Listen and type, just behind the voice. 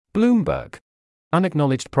Bloomberg.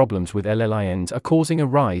 Unacknowledged problems with LLINs are causing a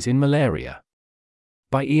rise in malaria.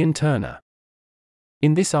 By Ian Turner.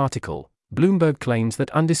 In this article, Bloomberg claims that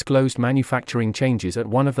undisclosed manufacturing changes at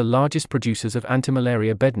one of the largest producers of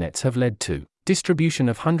anti-malaria bed nets have led to distribution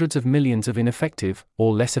of hundreds of millions of ineffective,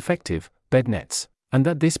 or less effective, bed nets, and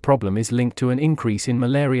that this problem is linked to an increase in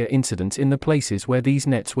malaria incidence in the places where these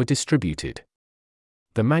nets were distributed.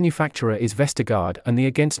 The manufacturer is Vestergaard, and the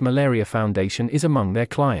Against Malaria Foundation is among their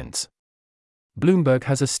clients. Bloomberg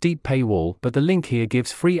has a steep paywall, but the link here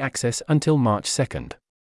gives free access until March 2nd.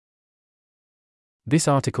 This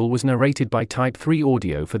article was narrated by Type 3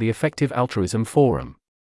 Audio for the Effective Altruism Forum.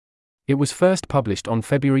 It was first published on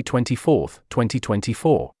February 24,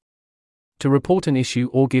 2024. To report an issue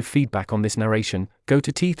or give feedback on this narration, go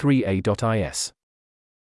to t3a.is.